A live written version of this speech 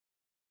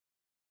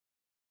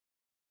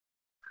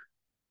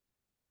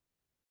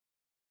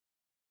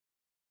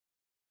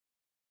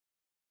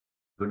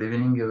Good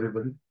evening,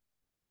 everybody.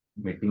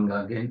 Meeting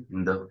again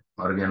in the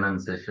Organon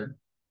session.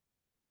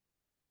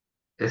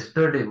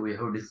 Yesterday, we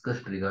have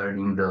discussed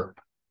regarding the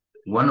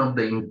one of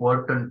the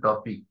important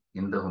topic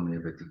in the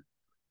homeopathy.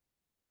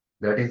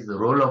 That is the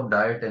role of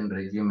diet and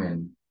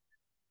regimen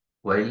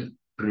while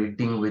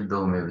treating with the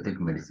homeopathic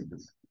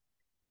medicines.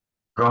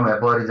 From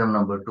aphorism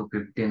number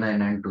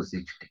 259 and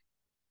 260.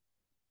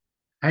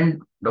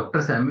 And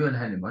Dr. Samuel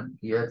Hahnemann,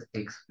 he has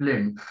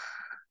explained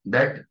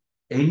that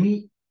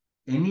anything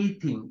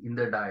in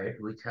the diet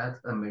which has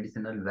a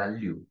medicinal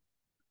value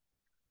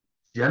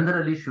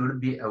generally should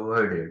be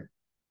avoided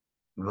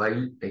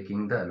while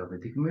taking the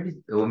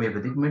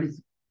homeopathic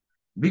medicine,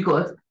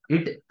 because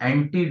it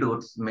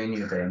antidotes many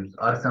times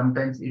or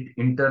sometimes it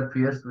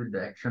interferes with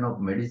the action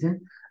of medicine,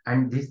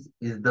 and this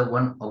is the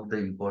one of the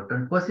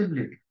important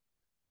possibility.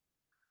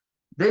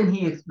 Then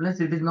he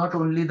explains it is not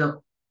only the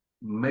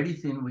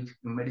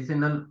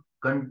medicinal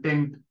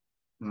content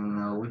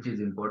which is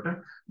important,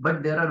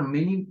 but there are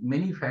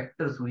many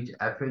factors which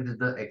affect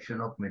the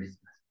action of medicine.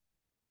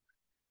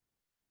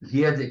 He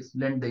has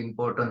explained the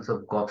importance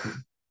of coffee,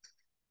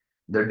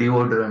 the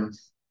deodorants,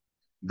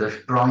 the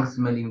strong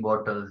smelling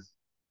bottles,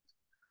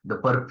 the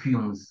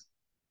perfumes.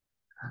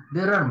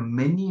 There are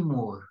many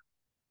more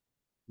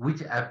which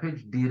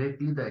affect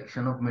directly the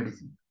action of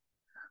medicine.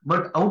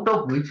 But out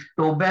of which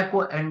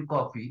tobacco and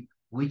coffee,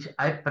 which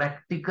I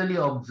practically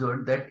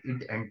observed that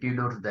it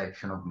antidotes the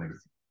action of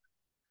medicine.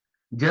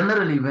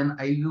 Generally, when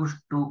I used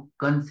to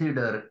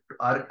consider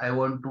or I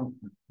want to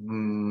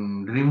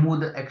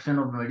remove the action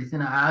of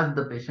medicine, I ask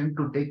the patient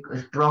to take a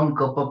strong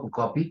cup of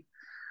coffee,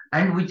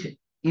 and which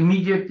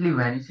immediately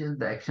vanishes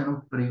the action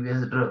of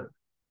previous drug.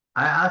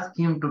 I ask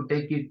him to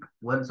take it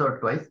once or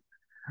twice,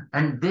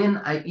 and then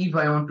if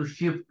I want to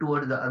shift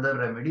towards the other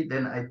remedy,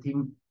 then I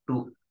think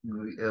to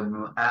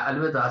I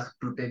always ask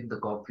to take the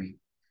coffee,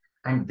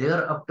 and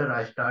thereafter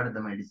I start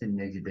the medicine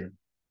next day.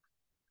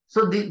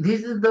 So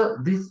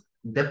this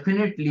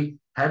definitely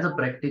has a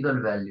practical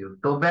value.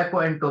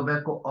 Tobacco and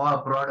tobacco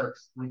are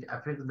products which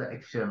affect the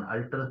action,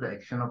 alters the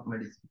action of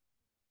medicine.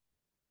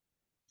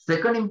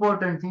 Second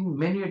important thing,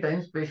 many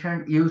times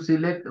patient you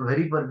select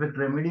very perfect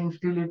remedy and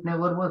still it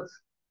never works.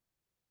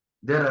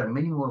 There are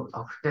many more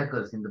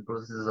obstacles in the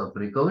process of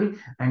recovery,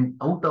 and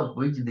out of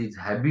which these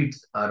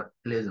habits are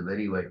plays a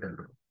very vital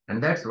role.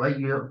 And that's why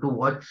you have to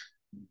watch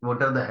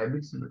what are the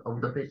habits of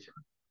the patient.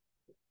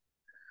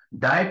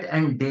 Diet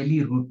and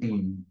daily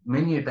routine.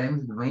 Many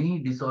times, many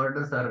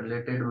disorders are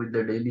related with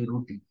the daily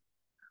routine.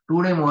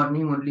 Today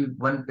morning, only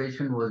one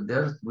patient was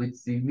there with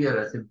severe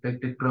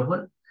aseptic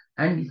trouble,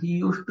 and he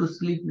used to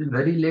sleep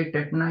very late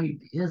at night.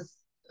 Yes,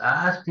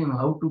 I asked him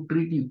how to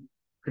treat you.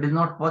 It is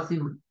not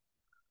possible.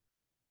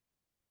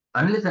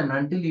 Unless and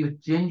until you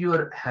change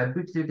your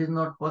habits, it is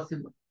not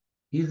possible.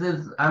 He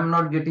says, I'm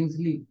not getting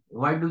sleep.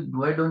 Why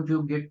don't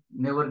you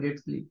never get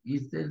sleep? He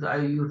says, I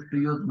used to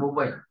use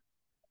mobile.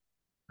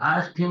 I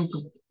asked him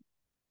to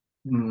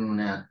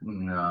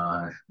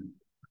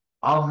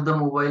off the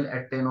mobile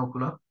at 10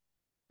 o'clock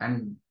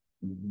and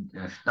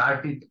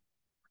start it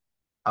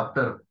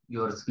after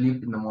your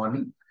sleep in the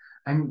morning,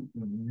 and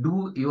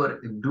do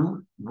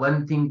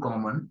one thing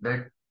common,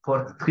 that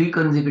for 3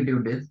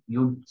 consecutive days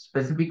you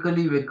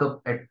specifically wake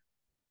up at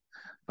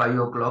 5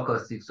 o'clock or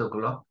 6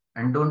 o'clock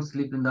and don't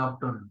sleep in the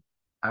afternoon.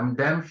 I'm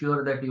damn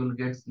sure that you will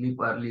get sleep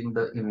early in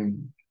the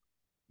evening.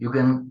 You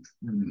can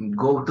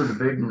go to the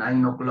bed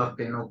 9 o'clock,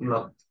 10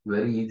 o'clock,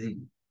 very easy.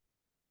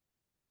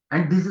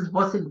 And this is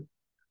possible.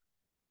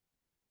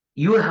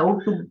 You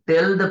have to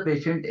tell the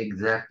patient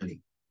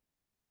exactly.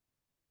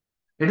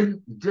 It is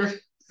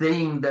just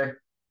saying that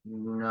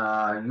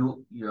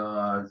you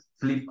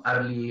sleep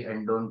early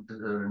and don't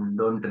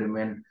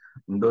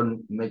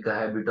make a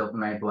habit of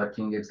night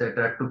watching,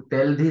 etc. To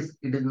tell this,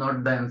 it is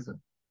not the answer.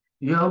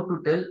 You have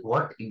to tell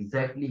what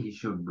exactly he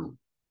should do.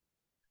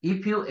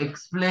 If you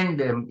explain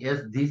them,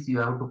 yes, this you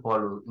have to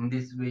follow, in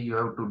this way you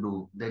have to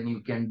do, then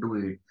you can do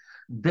it.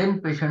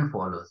 Then patient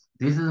follows.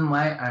 This is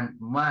my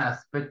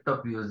aspect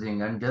of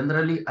using. And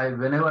generally,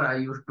 whenever I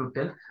used to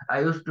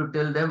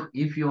tell them,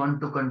 if you want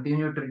to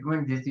continue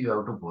treatment, this you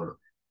have to follow.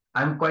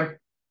 I'm quite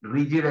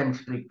rigid and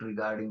strict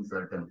regarding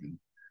certain things.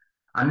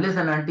 Unless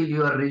and until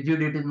you are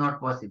rigid, it is not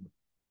possible.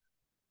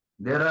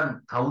 There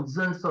are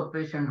thousands of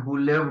patients who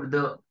left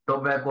the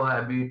tobacco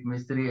habit,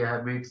 misery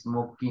habit,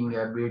 smoking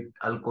habit,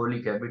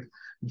 alcoholic habit,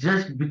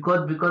 just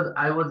because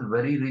I was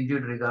very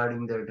rigid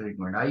regarding their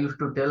treatment. I used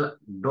to tell,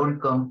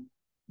 don't come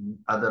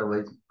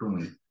otherwise to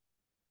me.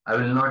 I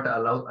will not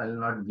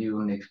give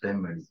you next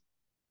time medicine.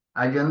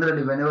 I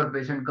generally, whenever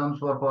patient comes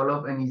for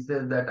follow-up and he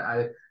says that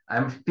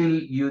I'm still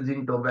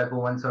using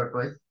tobacco once or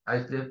twice,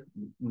 I say,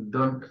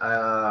 don't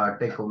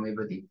take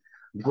homeopathy.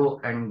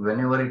 Go, and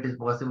whenever it is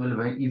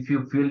possible, if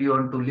you feel you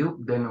want to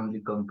leave, then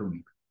only come to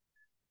me.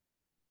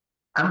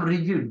 I'm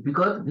rigid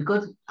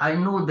because I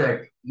know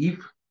that if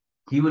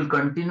he will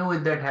continue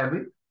with that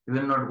habit, he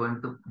will not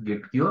going to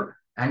get cured,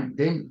 and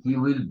then he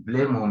will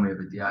blame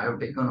homeopathy. I have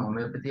taken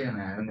homeopathy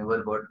and I have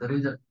never got the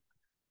result.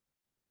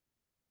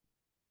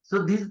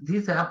 So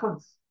this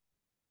happens.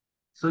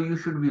 So you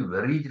should be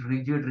very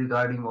rigid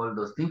regarding all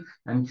those things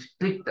and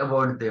strict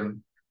about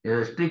them,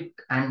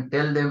 strict and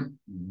tell them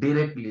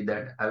directly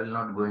that I will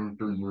not going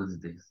to use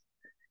this.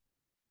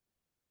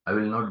 I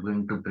will not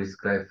going to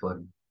prescribe for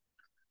you.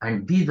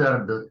 And these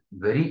are the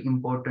very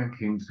important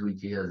hints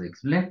which he has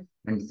explained.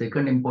 And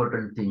second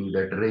important thing,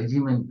 that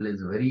regimen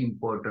plays very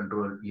important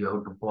role. You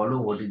have to follow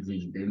what is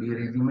his daily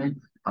regimen,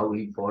 how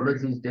he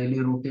follows his daily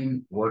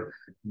routine, what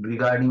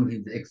regarding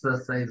his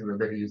exercise,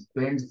 whether he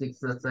spends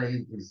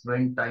exercise, he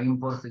spend time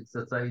for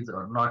exercise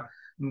or not.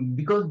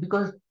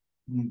 Because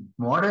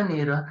modern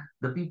era,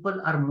 the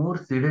people are more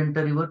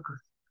sedentary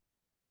workers.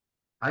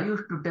 I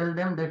used to tell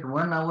them that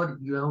 1 hour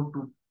you have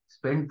to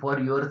spend for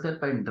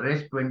yourself and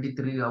rest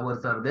 23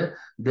 hours are there,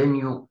 then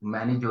you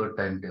manage your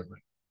timetable.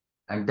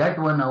 And that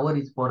 1 hour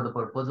is for the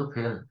purpose of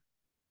health.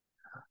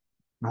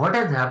 What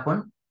has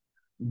happened?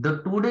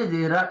 The today's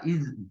era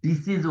is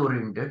disease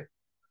oriented.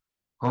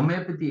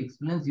 Homeopathy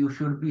explains you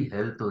should be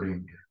health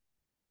oriented.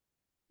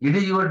 It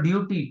is your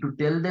duty to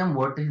tell them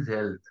what is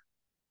health,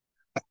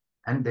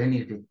 and then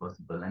it is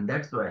possible. And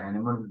that's why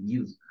Hahnemann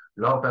gives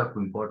lot of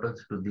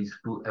importance to these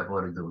two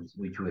aphorisms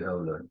which we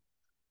have learned.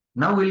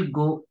 Now we'll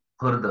go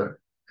further,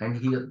 and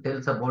he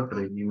tells about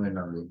regimen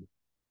again.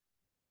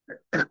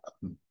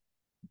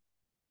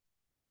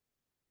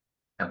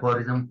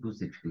 Aphorism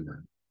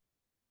 261.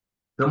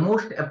 The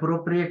most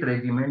appropriate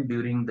regimen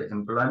during the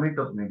employment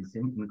of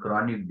medicine in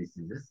chronic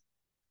diseases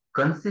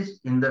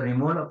consists in the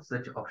removal of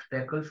such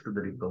obstacles to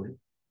the recovery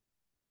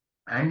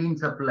and in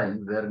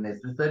supplying, where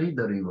necessary,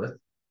 the reverse,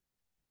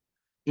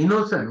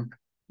 innocent,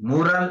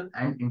 moral,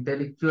 and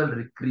intellectual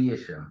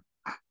recreation,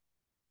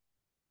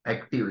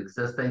 active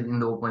exercise in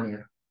the open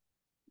air,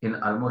 in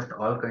almost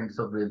all kinds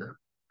of weather,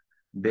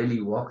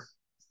 daily walks,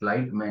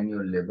 slight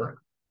manual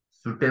labor,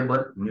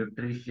 suitable,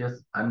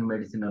 nutritious,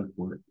 unmedicinal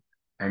food,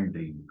 and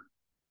drink.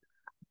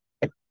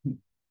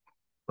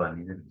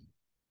 Fun, isn't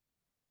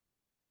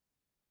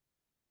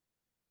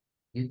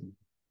it?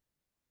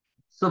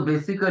 So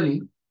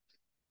basically,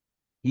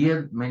 he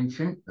has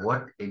mentioned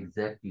what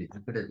exactly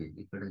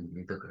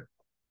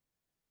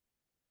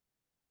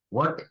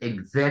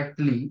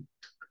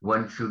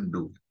one should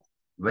do.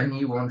 When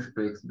he wants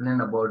to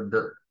explain about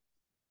the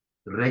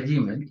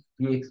regimen,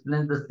 he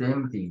explains the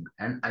same thing,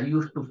 and I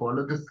used to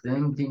follow the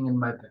same thing in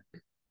my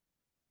practice.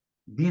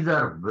 These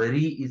are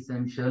very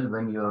essential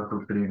when you have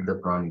to treat the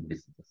chronic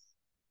diseases.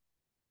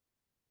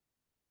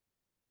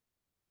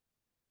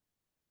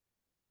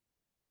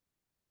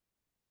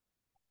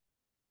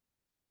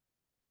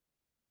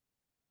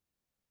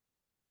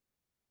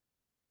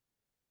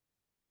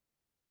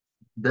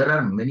 There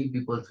are many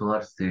people who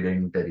are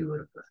sedentary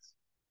workers.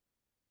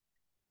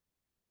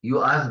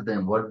 You ask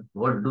them,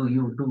 what do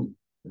you do?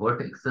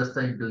 What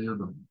exercise do you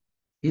do?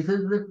 He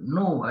says that,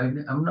 no,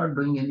 I'm not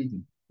doing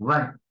anything.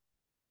 Why?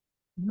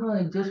 No,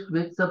 I just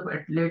wakes up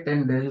at late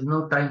and there is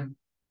no time.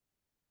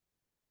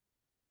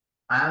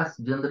 I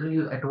ask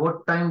generally, at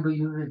what time do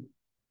you wake?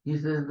 He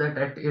says that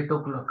at 8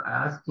 o'clock. I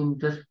ask him,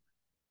 just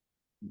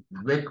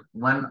wake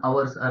 1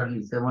 hour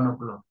early, 7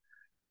 o'clock,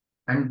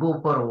 and go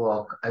for a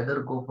walk.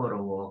 Either go for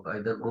a walk,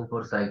 either go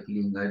for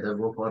cycling, either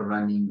go for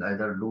running,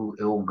 either do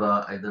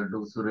yoga, either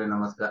do Surya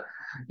Namaskar.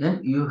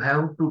 And you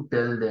have to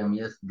tell them,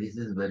 yes, this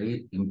is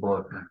very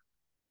important.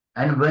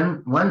 And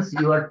once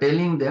you are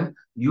telling them,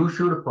 you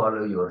should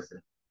follow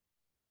yourself.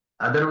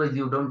 Otherwise,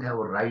 you don't have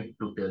a right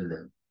to tell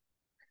them.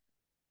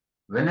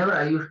 Whenever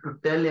I used to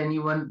tell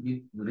anyone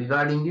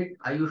regarding it,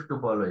 I used to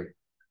follow it.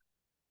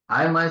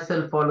 I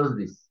myself follows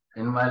this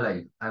in my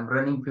life. I'm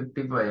running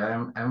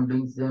 55. I'm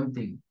doing same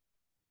thing.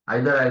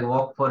 Either I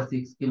walk for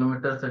 6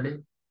 kilometers a day,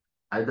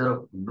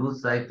 either do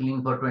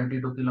cycling for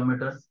 22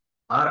 kilometers,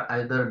 or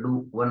either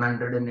do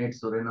 108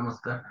 Surya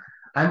Namaskar.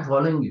 I'm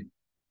following it.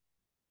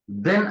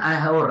 Then I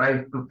have a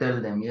right to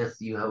tell them, yes,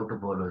 you have to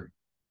follow it.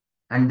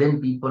 And then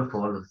people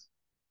follows.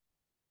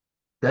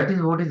 That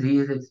is what he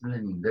is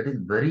explaining. That is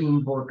very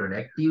important.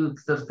 Active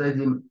exercise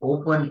in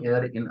open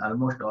air in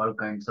almost all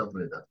kinds of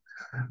weather.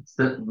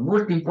 The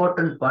most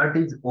important part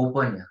is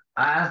open air.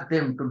 I ask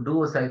them to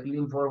do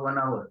cycling for 1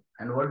 hour.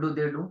 And what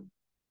do?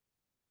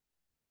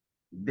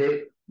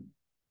 They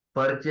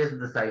purchase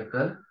the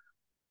cycle,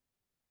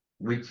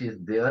 which is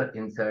there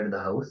inside the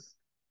house.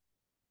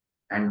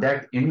 And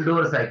that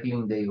indoor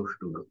cycling they used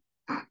to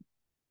do.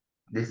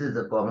 This is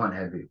a common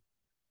habit.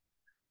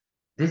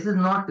 This is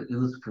not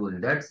useful.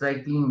 That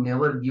cycling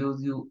never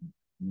gives you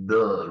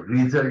the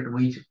result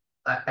which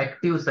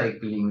active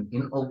cycling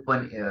in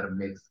open air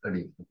makes a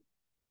difference.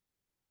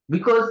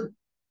 Because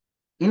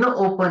in an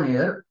open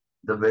air,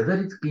 the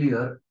weather is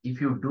clear.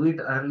 If you do it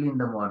early in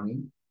the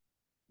morning,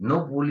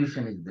 no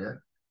pollution is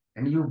there,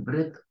 and you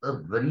breathe a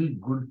very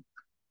good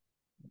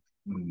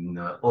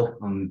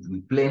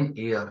plain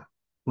air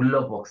full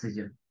of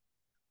oxygen.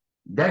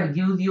 That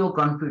gives you a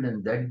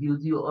confidence, that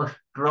gives you a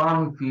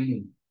strong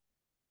feeling.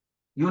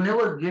 You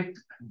never get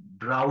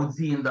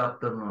drowsy in the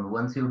afternoon.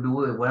 Once you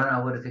do a 1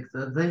 hour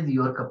exercise,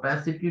 your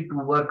capacity to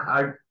work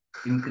hard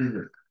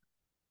increases.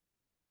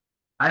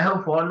 I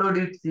have followed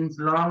it since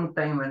long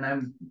time, and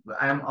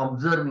I'm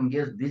observing.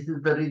 Yes, this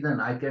is the reason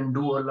I can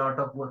do a lot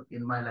of work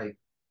in my life.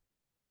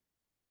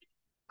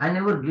 I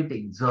never get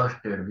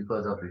exhausted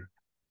because of it.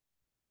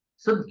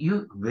 So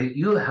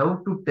you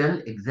have to tell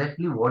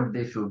exactly what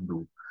they should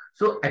do.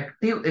 So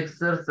active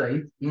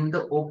exercise in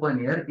the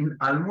open air in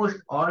almost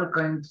all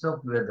kinds of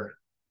weather,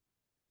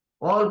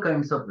 all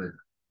kinds of weather.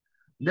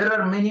 There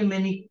are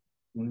many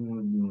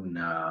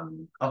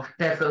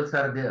obstacles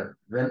are there.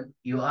 When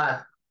you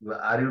ask,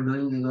 are you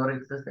doing your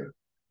exercise?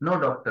 No,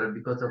 doctor,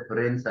 because of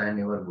rains I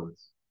never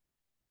goes.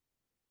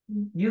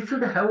 You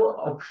should have an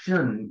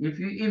option.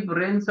 If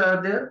rains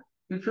are there,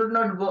 you should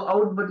not go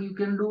out, but you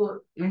can do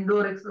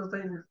indoor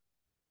exercises.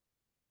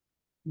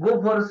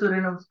 Go for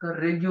Surya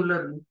Namaskar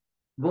regularly.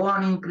 Go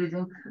on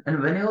increasing.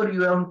 And whenever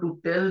you have to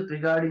tell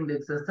regarding the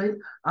exercise,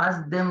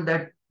 ask them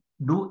that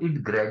do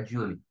it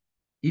gradually.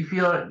 If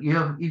you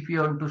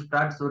have to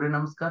start Surya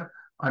Namaskar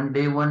on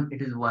day one,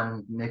 it is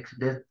one, next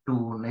day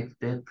two, next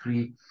day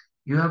three.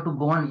 You have to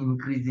go on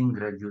increasing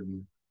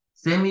gradually.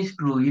 Same is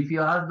true. If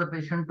you ask the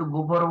patient to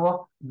go for a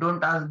walk,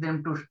 don't ask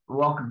them to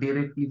walk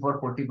directly for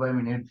 45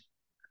 minutes.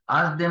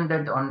 Ask them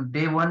that on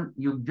day one,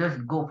 you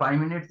just go 5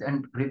 minutes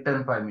and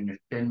return 5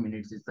 minutes. 10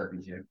 minutes is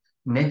sufficient.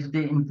 Next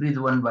day, increase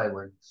one by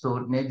one. So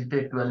next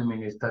day, 12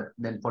 minutes,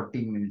 then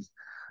 14 minutes.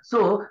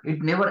 So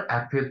it never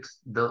affects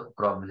the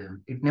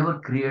problem. It never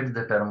creates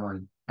the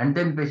turmoil. And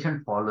then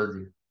patient follows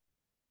it.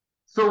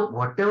 So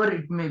whatever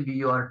it may be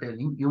you are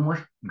telling, you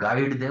must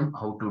guide them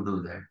how to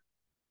do that.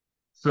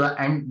 So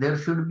and there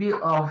should be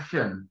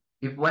option.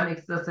 If one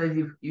exercise,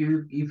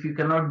 if you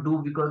cannot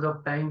do because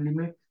of time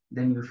limit,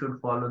 then you should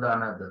follow the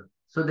another.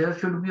 So there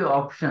should be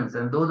options,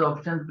 and those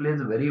options plays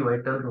a very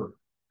vital role.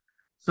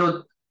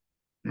 So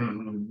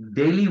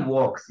daily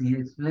walks, he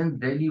explains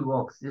daily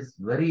walks is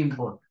very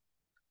important.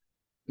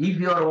 If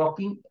you are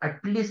walking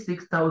at least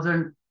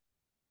 6,000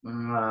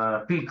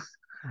 feet,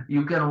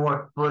 you can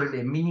walk per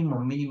day,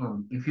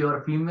 minimum. If you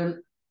are female,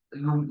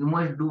 you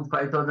must do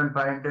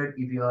 5,500.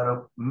 If you are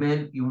a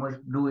male, you must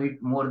do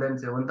it more than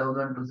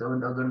 7,000 to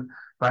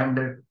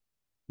 7,500.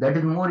 That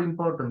is more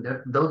important.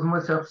 That those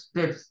much of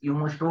steps you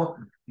must walk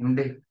in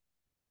day.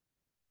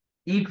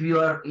 If you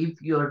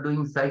are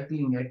doing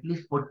cycling, at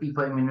least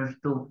 45 minutes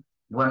to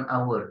 1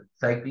 hour,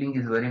 cycling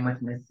is very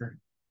much necessary.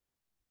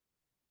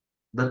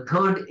 The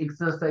third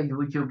exercise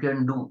which you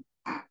can do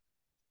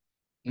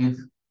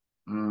is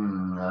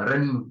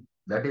running.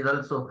 That is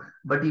also,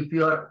 but if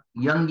you are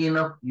young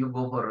enough, you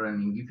go for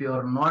running. If you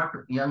are not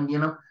young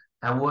enough,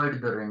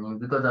 avoid the running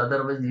because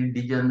otherwise it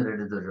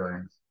degenerates the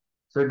joints.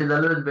 So it is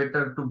always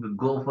better to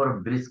go for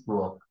a brisk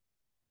walk.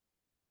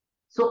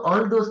 So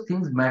all those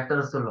things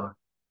matters a lot.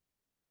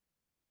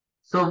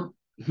 So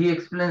he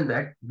explains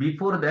that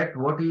before that,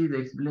 what he is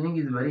explaining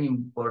is very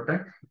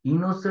important.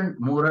 Innocent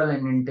moral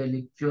and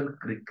intellectual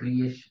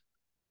recreation.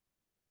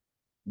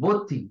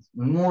 Both things.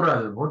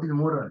 Moral. What is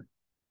moral?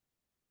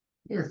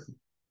 Yes,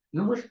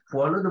 you must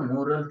follow the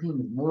moral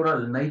thing,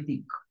 moral,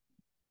 naitik.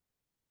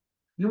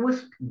 You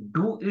must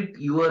do it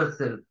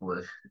yourself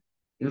first.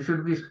 You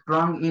should be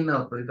strong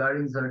enough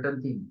regarding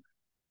certain things.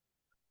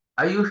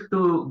 I used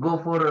to go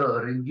for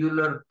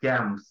regular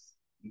camps.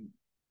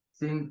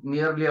 Since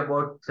nearly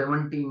about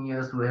 17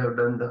 years, we have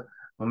done the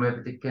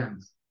homeopathic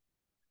camps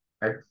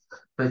at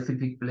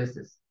specific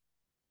places.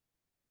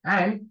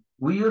 And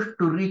we used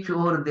to reach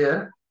over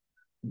there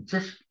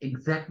just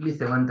exactly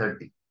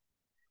 7:30.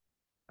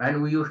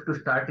 And we used to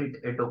start it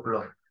 8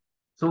 o'clock.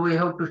 So we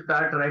have to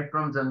start right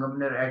from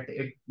Sangamner at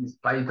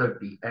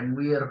 5:30, and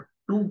we are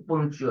too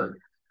punctual.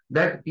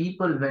 That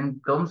people,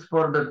 when comes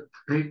for the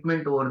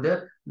treatment over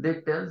there,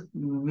 they tell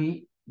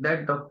me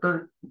that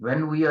doctor,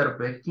 when we are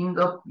waking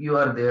up, you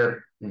are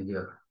there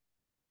here.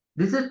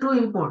 This is too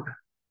important.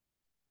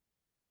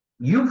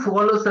 You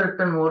follow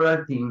certain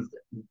moral things,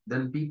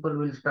 then people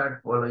will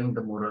start following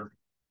the moral.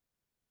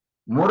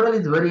 Moral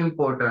is very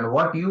important.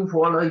 What you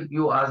follow,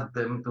 you ask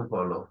them to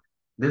follow.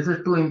 This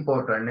is too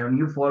important. And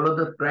you follow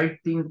the right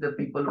things, the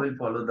people will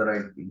follow the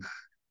right things.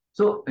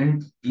 So,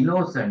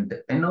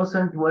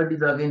 innocent word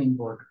is again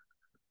important.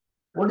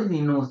 What is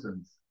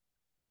innocence?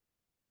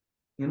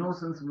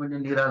 Innocence म्हणजे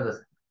निरागस,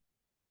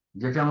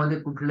 ज्याच्यामध्ये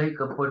कुठलंही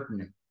कपट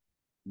नाही.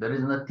 There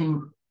is nothing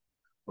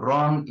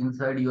wrong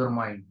inside your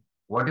mind.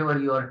 Whatever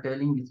you are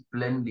telling is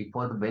plainly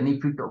for the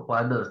benefit of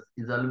others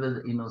is always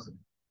innocent.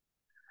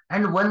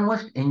 And one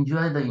must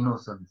enjoy the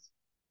innocence.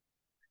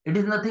 It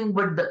is nothing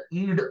but the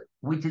id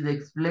which is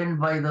explained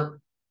by the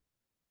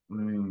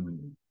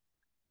mm,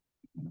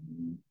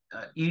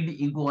 id,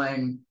 ego,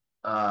 and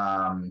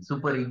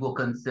superego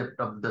concept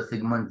of the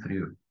Sigmund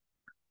Freud.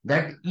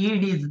 That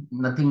id is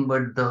nothing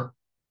but the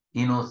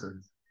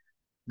innocence.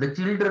 The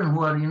children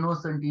who are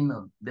innocent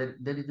enough, there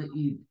is a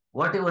id.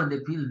 Whatever they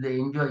feel, they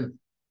enjoy it.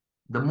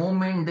 The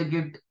moment they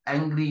get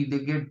angry, they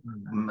get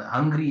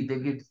hungry, they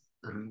get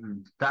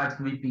start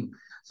weeping.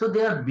 So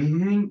they are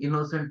behaving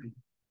innocently.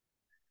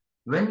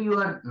 When you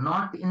are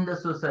not in the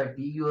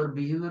society, your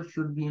behavior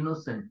should be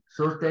innocent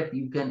so that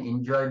you can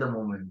enjoy the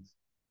moments.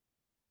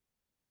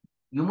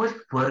 You must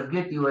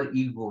forget your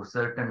ego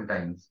certain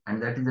times,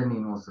 and that is an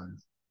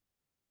innocence.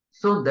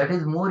 So that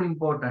is more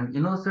important,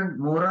 innocent,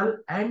 moral,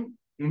 and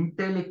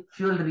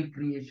intellectual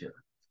recreation.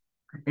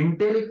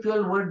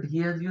 Intellectual word he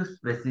has used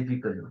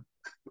specifically.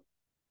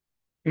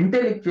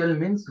 Intellectual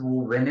means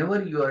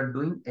whenever you are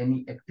doing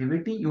any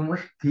activity, you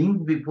must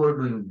think before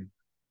doing it.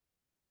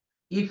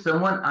 If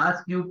someone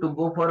asks you to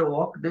go for a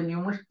walk, then you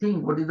must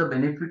think what is the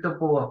benefit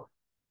of a walk.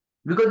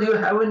 Because you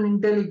have an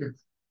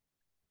intelligence.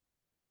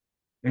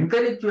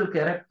 Intellectual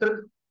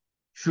character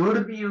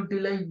should be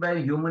utilized by a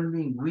human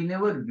being. We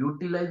never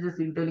utilize this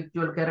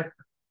intellectual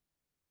character.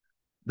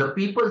 The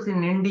peoples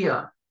in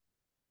India,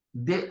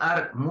 they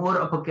are more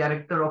of a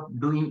character of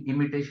doing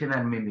imitation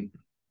and mimicry.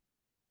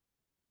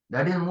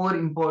 That is more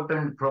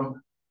important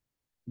from,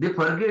 they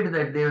forget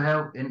that they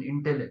have an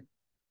intellect.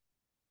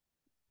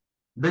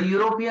 The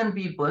European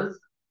peoples,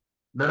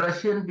 the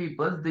Russian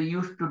peoples, they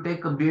used to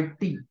take a beer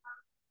tea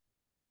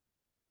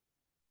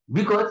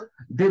because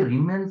they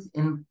remains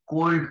in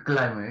cold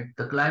climate.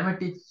 The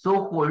climate is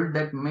so cold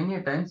that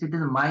many times it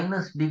is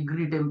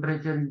 -degree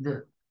temperature is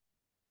there.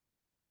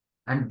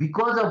 And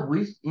because of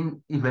which,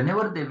 in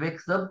whenever they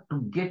wakes up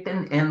to get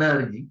an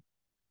energy,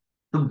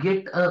 to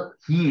get a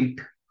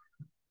heat,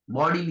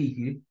 bodily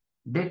heat,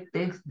 they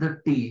takes the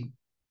tea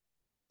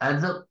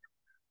as a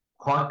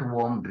hot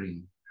warm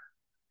drink.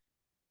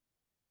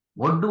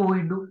 What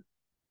do?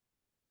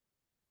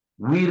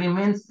 We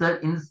remain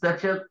in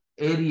such a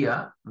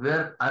area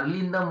where early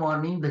in the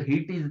morning the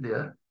heat is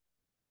there,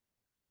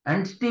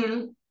 and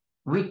still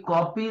we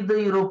copy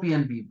the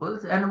European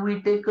peoples and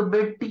we take a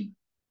bed tea,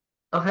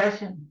 a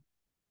fashion.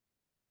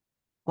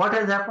 What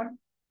has happened?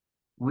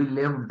 We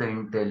left the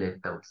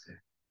intellect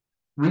outside.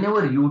 We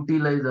never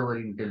utilize our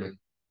intellect.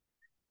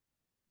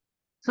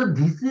 So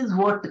this is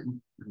what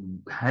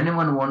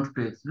Hahnemann wants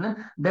to explain,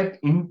 that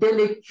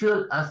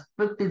intellectual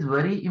aspect is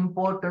very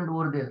important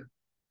over there.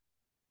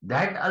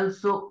 That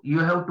also you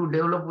have to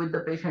develop with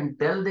the patient.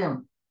 Tell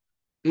them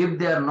if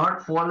they are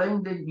not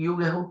following, then you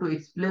have to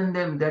explain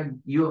them that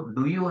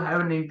you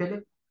have an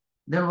intellect?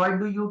 Then why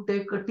do you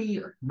take a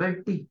tea,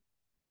 bed tea?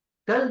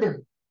 Tell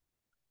them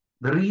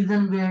the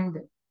reason behind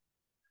it.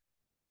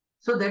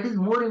 So that is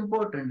more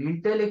important.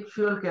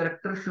 Intellectual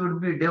character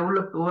should be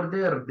developed over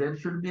there. There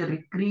should be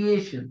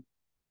recreation.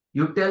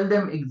 You tell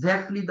them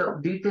exactly the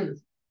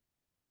details.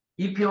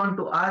 If you want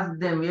to ask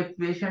them, if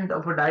patient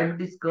of a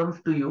diabetes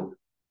comes to you,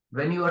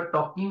 when you are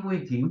talking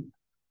with him,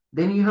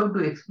 then you have to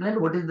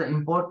explain what is the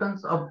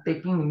importance of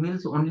taking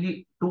meals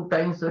only 2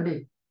 times a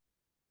day.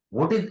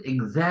 What is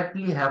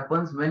exactly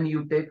happens when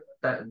you take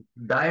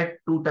diet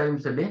 2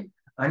 times a day,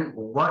 and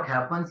what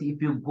happens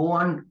if you go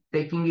on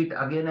taking it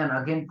again and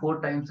again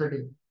 4 times a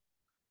day.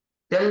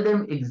 Tell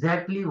them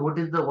exactly what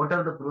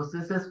are the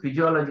processes,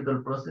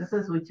 physiological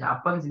processes which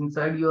happens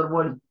inside your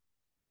body.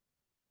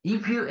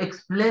 If you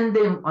explain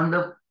them on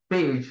the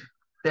page,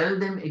 tell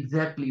them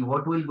exactly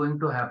what will going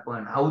to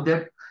happen, how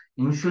that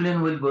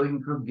insulin will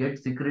going to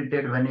get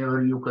secreted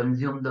whenever you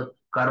consume the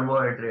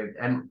carbohydrate,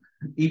 and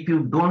if you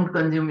don't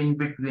consume in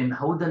between,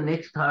 how the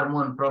next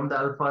hormone from the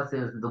alpha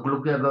cells, the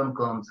glucagon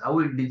comes, how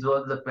it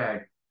dissolves the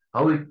fat,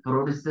 how it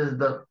produces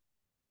the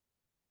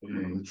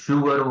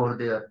sugar over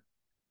there.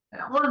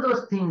 All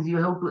those things you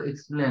have to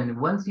explain.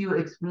 Once you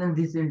explain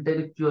this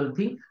intellectual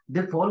thing,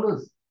 they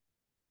follows.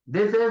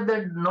 They say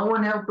that no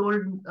one have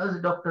told us,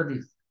 doctor,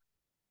 this.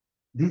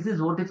 This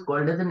is what is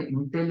called as an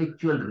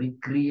intellectual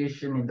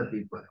recreation in the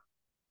people.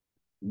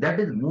 That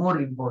is more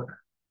important.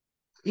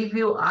 If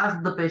you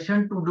ask the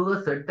patient to do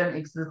a certain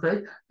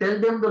exercise, tell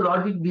them the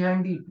logic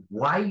behind it.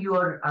 Why you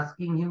are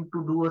asking him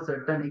to do a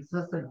certain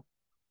exercise?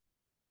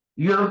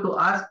 You have to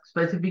ask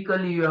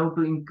specifically, you have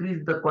to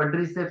increase the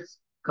quadriceps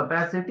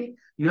capacity.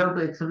 You have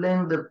to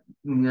explain the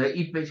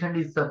if patient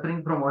is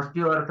suffering from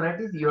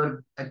osteoarthritis, you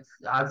are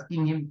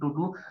asking him to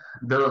do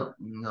the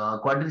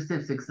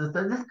quadriceps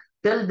exercises.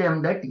 Tell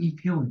them that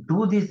if you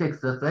do this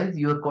exercise,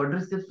 your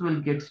quadriceps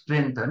will get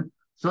strengthened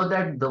so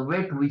that the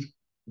weight which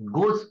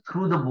goes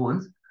through the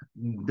bones,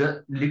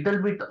 the little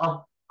bit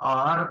of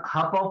or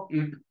half of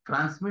it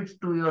transmits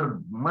to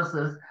your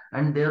muscles,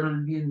 and there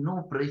will be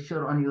no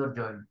pressure on your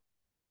joint.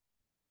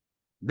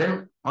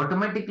 Then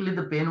automatically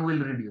the pain will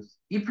reduce.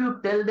 If you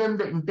tell them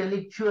the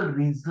intellectual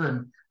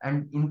reason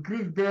and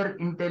increase their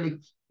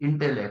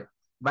intellect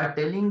by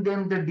telling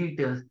them the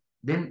details,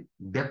 then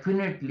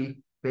definitely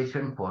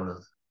patient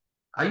follows.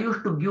 I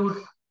used to give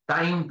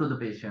time to the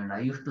patient. I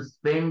used to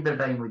spend the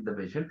time with the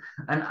patient,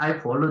 and I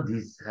follow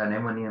this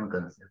Hahnemannian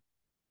concept.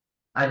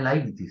 I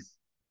like this,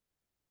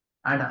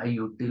 and I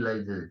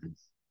utilize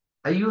this.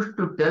 I used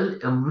to tell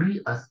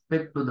every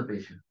aspect to the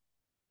patient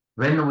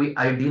when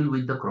I deal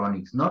with the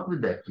chronics, not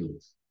with the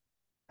acutes.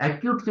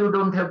 Acutes, you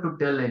don't have to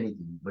tell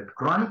anything, but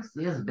chronics,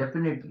 yes,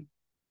 definitely.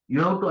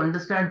 You have to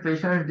understand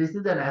patient's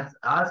disease and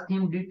ask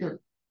him detail.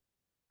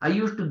 I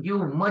used to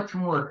give much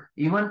more.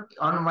 Even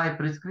on my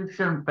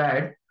prescription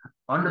pad,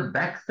 on the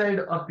back side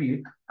of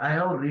it, I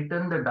have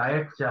written the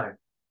diet chart.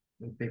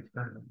 It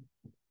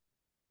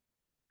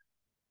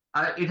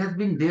has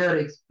been there,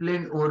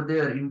 explained over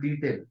there in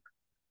detail.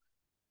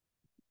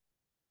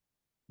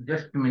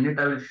 Just a minute,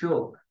 I will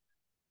show.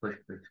 First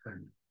page.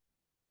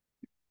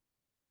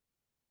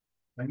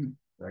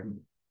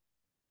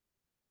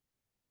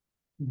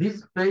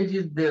 This page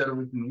is there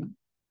with me.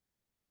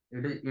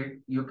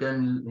 You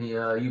can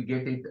you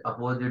get it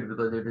opposite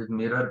because it is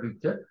mirror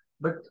picture,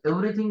 but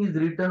everything is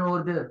written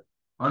over there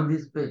on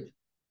this page.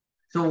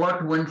 So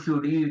what one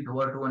should eat,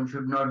 what one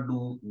should not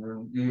do,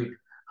 eat,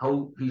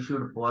 how he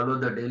should follow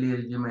the daily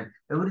regimen,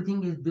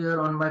 everything is there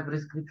on my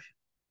prescription.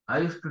 I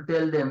used to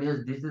tell them, yes,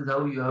 this is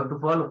how you have to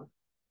follow.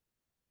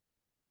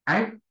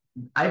 And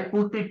I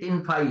put it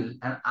in file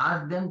and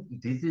ask them,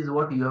 this is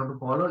what you have to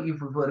follow.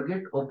 If you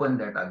forget, open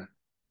that again.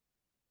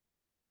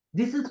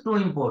 This is too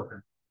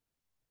important.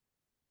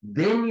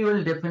 Then you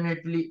will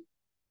definitely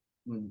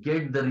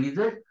get the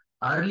result,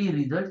 early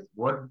results,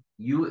 what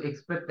you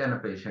expect and a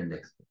patient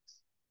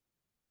expects.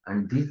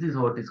 And this is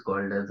what is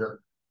called as a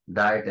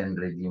diet and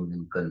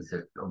regimen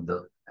concept of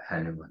the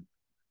Hahnemann.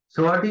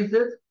 So what is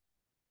this?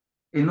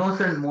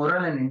 Innocent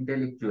moral and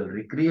intellectual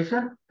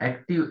recreation,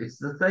 active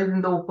exercise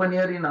in the open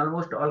air in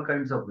almost all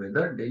kinds of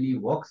weather, daily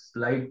walks,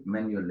 light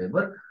manual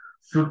labor,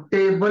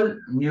 suitable,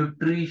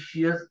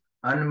 nutritious,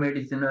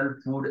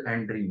 unmedicinal food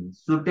and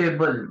drinks.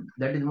 Suitable,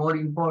 that is more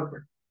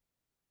important.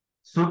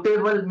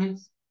 Suitable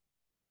means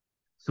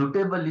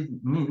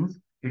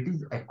it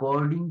is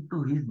according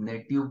to his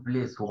native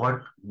place.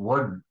 What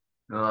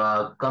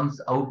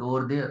comes out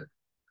over there?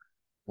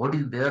 What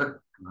is their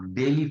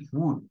daily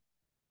food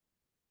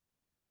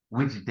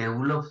which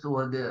develops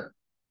over there?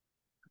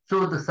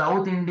 So the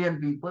South Indian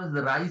people,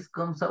 the rice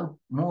comes out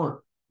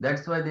more.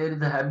 That's why there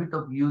is a habit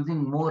of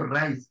using more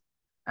rice.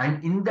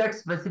 And in that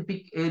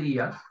specific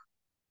area,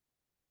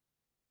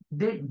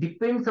 they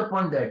depends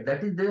upon that.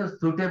 That is their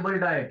suitable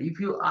diet. If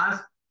you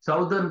ask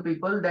Southern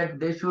people that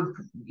they should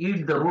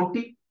eat the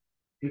roti,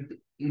 it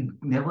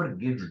never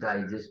gets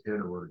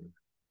digested over there.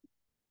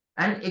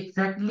 And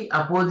exactly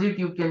opposite,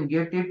 you can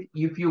get it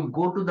if you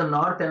go to the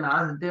north and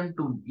ask them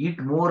to eat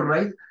more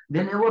rice,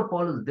 they never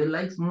follow. They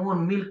like more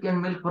milk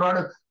and milk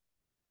products.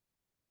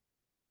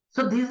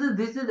 So this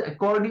is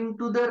according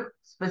to their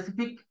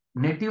specific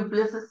native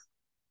places.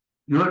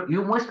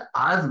 You must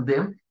ask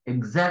them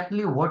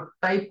exactly what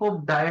type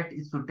of diet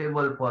is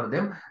suitable for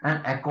them,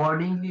 and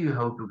accordingly you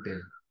have to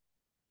tell.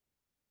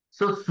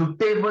 So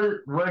suitable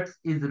words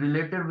is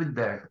related with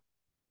that.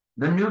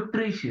 The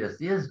nutritious,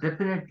 yes,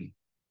 definitely.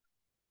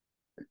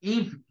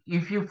 If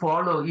you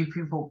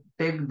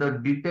take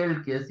the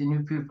detailed case,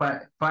 and if you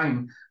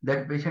find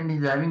that patient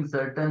is having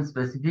certain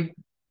specific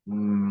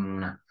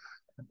mm,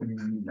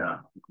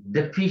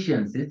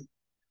 deficiencies,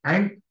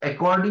 and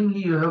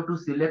accordingly you have to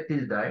select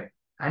his diet,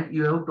 and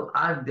you have to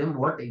ask them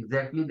what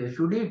exactly they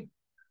should eat.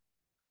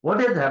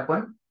 What has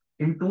happened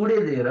in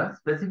today's era,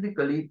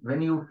 specifically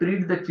when you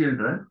treat the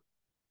children,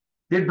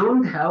 they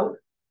don't have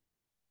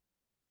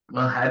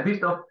a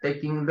habit of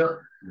taking the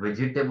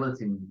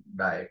vegetables in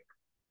diet.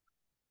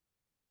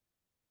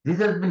 This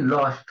has been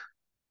lost,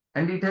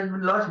 and it has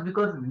been lost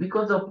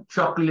because of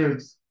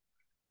chocolates.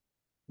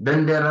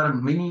 Then there are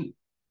many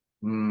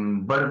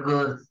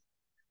burgers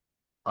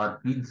or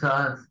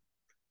pizzas,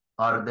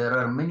 or there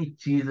are many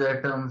cheese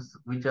items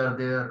which are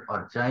there,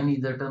 or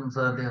Chinese items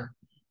are there.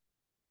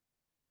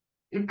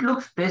 It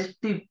looks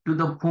tasty to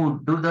the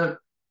food, to the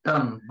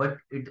tongue, but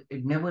it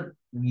never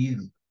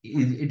is.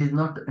 It is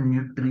not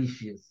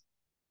nutritious.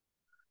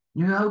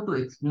 You have to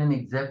explain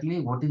exactly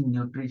what is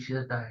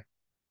nutritious diet,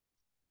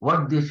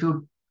 what they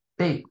should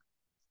take.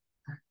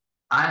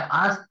 I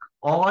ask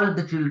all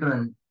the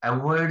children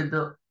avoid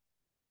the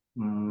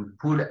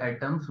food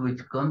items which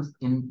comes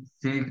in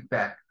sealed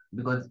pack,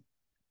 because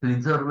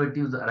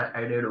preservatives are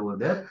added over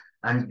there,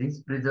 and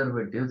these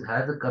preservatives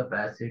has a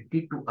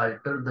capacity to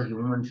alter the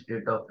human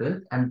state of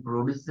health and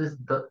produces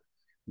the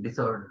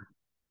disorder.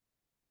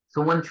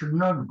 So one should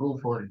not go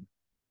for it.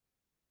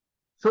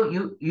 So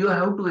you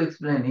have to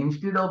explain,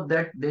 instead of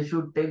that they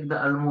should take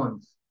the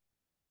almonds,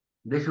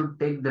 they should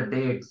take the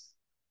dates,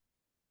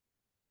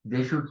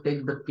 they should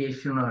take the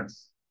cashew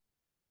nuts.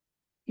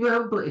 You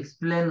have to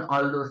explain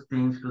all those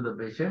things to the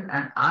patient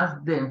and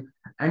ask them,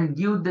 and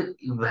give the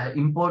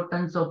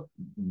importance of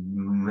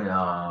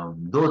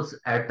those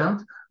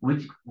atoms,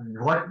 which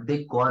what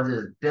they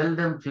causes. Tell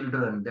them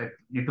children that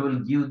it will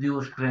give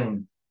you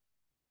strength.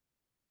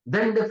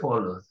 Then they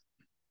follow.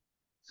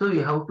 So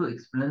you have to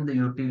explain the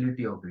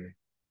utility of it.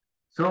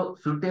 So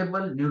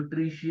suitable,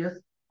 nutritious,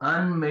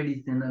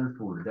 unmedicinal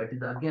food. That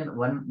is again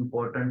one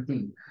important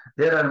thing.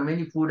 There are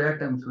many food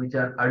items which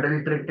are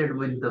adulterated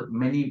with the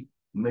many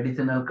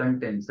medicinal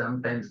content.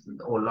 Sometimes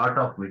a lot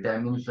of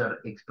vitamins are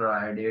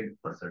extra added,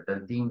 or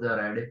certain things are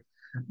added.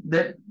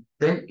 Then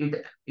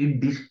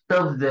it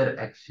disturbs their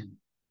action.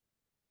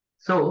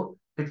 So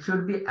it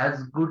should be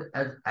as good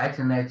as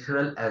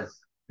natural as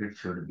it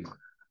should be.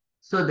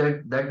 So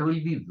that will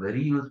be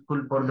very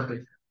useful for the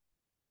patient.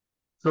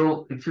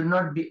 So it should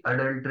not be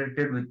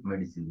adulterated with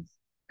medicines.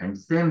 And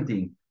same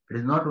thing, it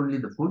is not only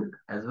the food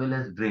as well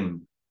as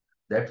drink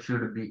that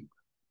should be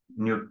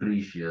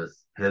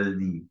nutritious,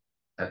 healthy,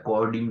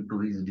 according to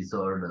his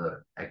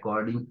disorder,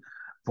 according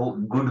for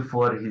good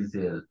for his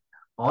health.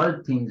 All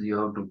things you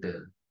have to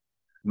tell.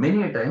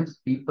 Many times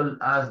people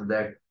ask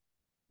that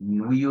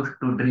we used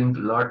to drink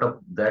a lot of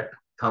that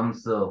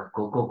thumbs up,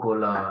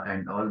 Coca-Cola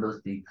and all those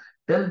things.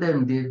 Tell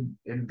them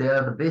they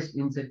are the best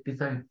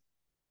insecticides.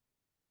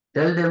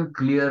 Tell them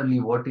clearly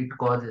what it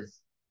causes,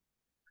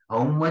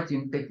 how much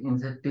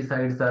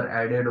insecticides are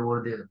added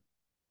over there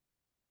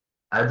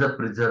as a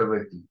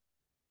preservative.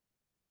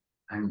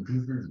 And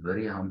this is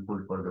very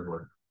harmful for the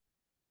body.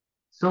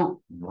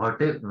 So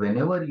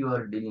whenever you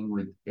are dealing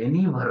with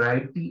any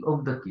variety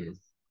of the case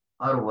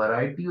or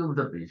variety of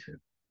the patient,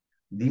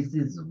 this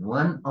is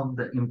one of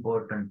the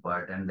important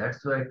part, and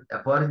that's why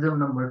aphorism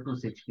number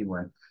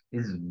 261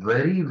 is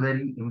very,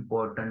 very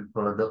important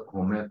for the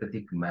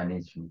homeopathic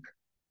management.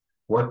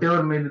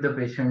 Whatever may be the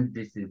patient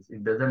disease,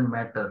 it doesn't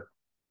matter.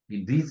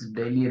 This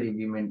daily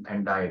regimen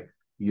and diet,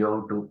 you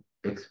have to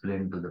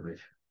explain to the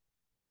patient.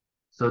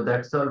 So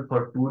that's all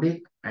for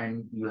today,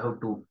 and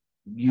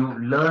you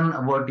learn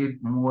about it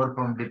more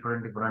from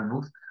different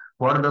books.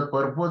 For the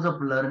purpose of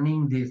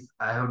learning this,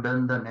 I have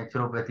done the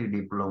naturopathy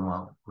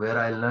diploma, where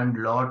I learned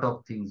lot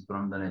of things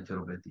from the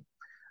naturopathy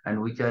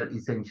and which are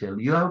essential.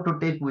 You have to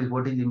take with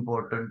what is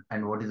important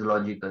and what is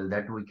logical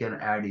that we can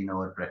add in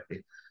our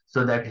practice.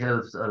 So that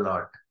helps a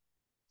lot.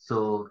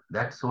 So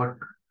that's what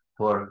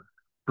for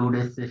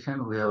today's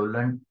session. We have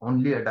learned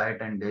only a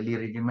diet and daily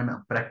regimen,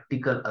 a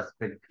practical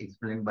aspect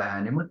explained by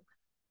Hahnemann.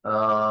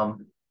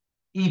 Um,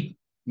 if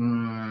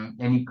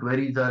any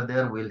queries are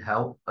there, we'll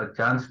have a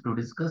chance to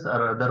discuss,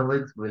 or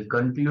otherwise we'll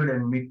conclude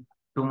and meet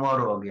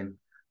tomorrow again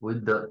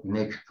with the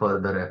next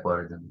further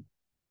aphorism.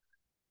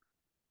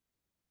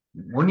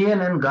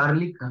 Onion and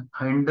garlic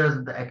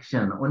hinders the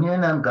action.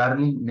 Onion and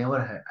garlic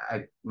never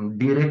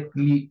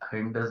directly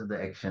hinders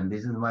the action.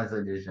 This is my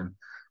suggestion.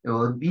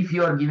 If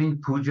you are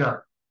giving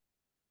puja,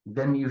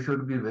 then you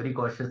should be very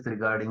cautious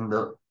regarding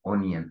the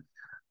onion.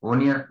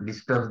 Onion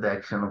disturbs the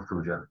action of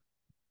puja.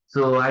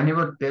 So I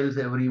never tells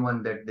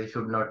everyone that they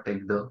should not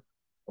take the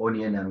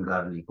onion and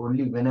garlic.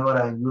 Only whenever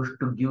I used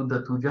to give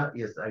the thuja,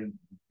 yes, I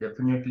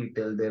definitely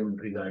tell them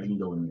regarding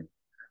the onion.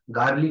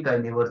 Garlic, I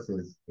never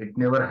says. It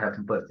never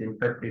happens. In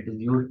fact, it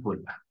is useful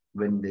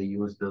when they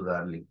use the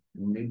garlic.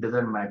 It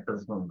doesn't matter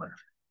so much.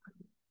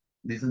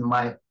 This is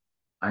my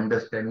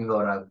understanding,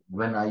 or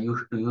when I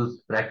used to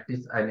use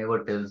practice, I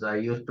never tells. I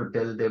used to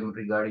tell them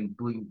regarding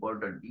two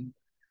important things.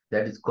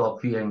 That is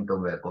coffee and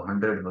tobacco.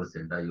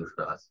 100% I used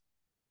to ask.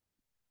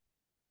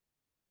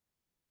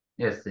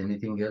 Yes,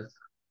 anything else?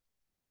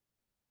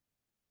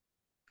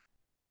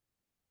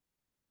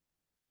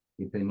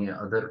 If any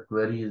other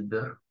query is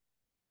there.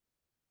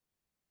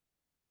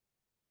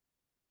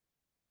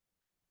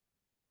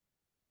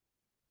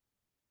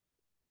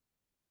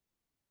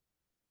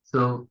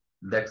 So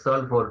that's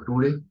all for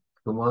today.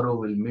 Tomorrow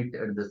we'll meet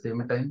at the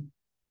same time.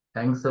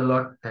 Thanks a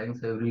lot.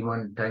 Thanks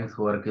everyone. Thanks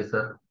Varke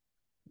sir.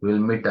 We'll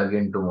meet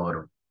again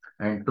tomorrow.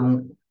 And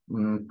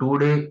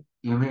today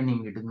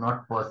evening, it is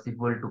not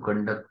possible to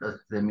conduct a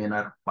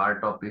seminar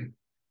part of it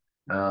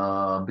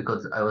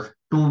because I was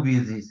too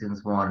busy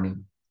since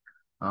morning.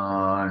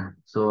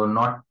 So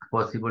not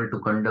possible to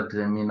conduct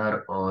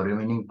seminar or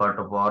remaining part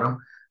of forum.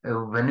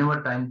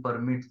 Whenever time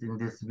permits in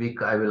this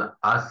week, I will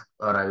ask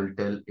or I will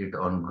tell it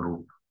on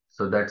group.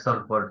 So that's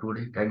all for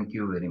today. Thank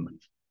you very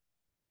much.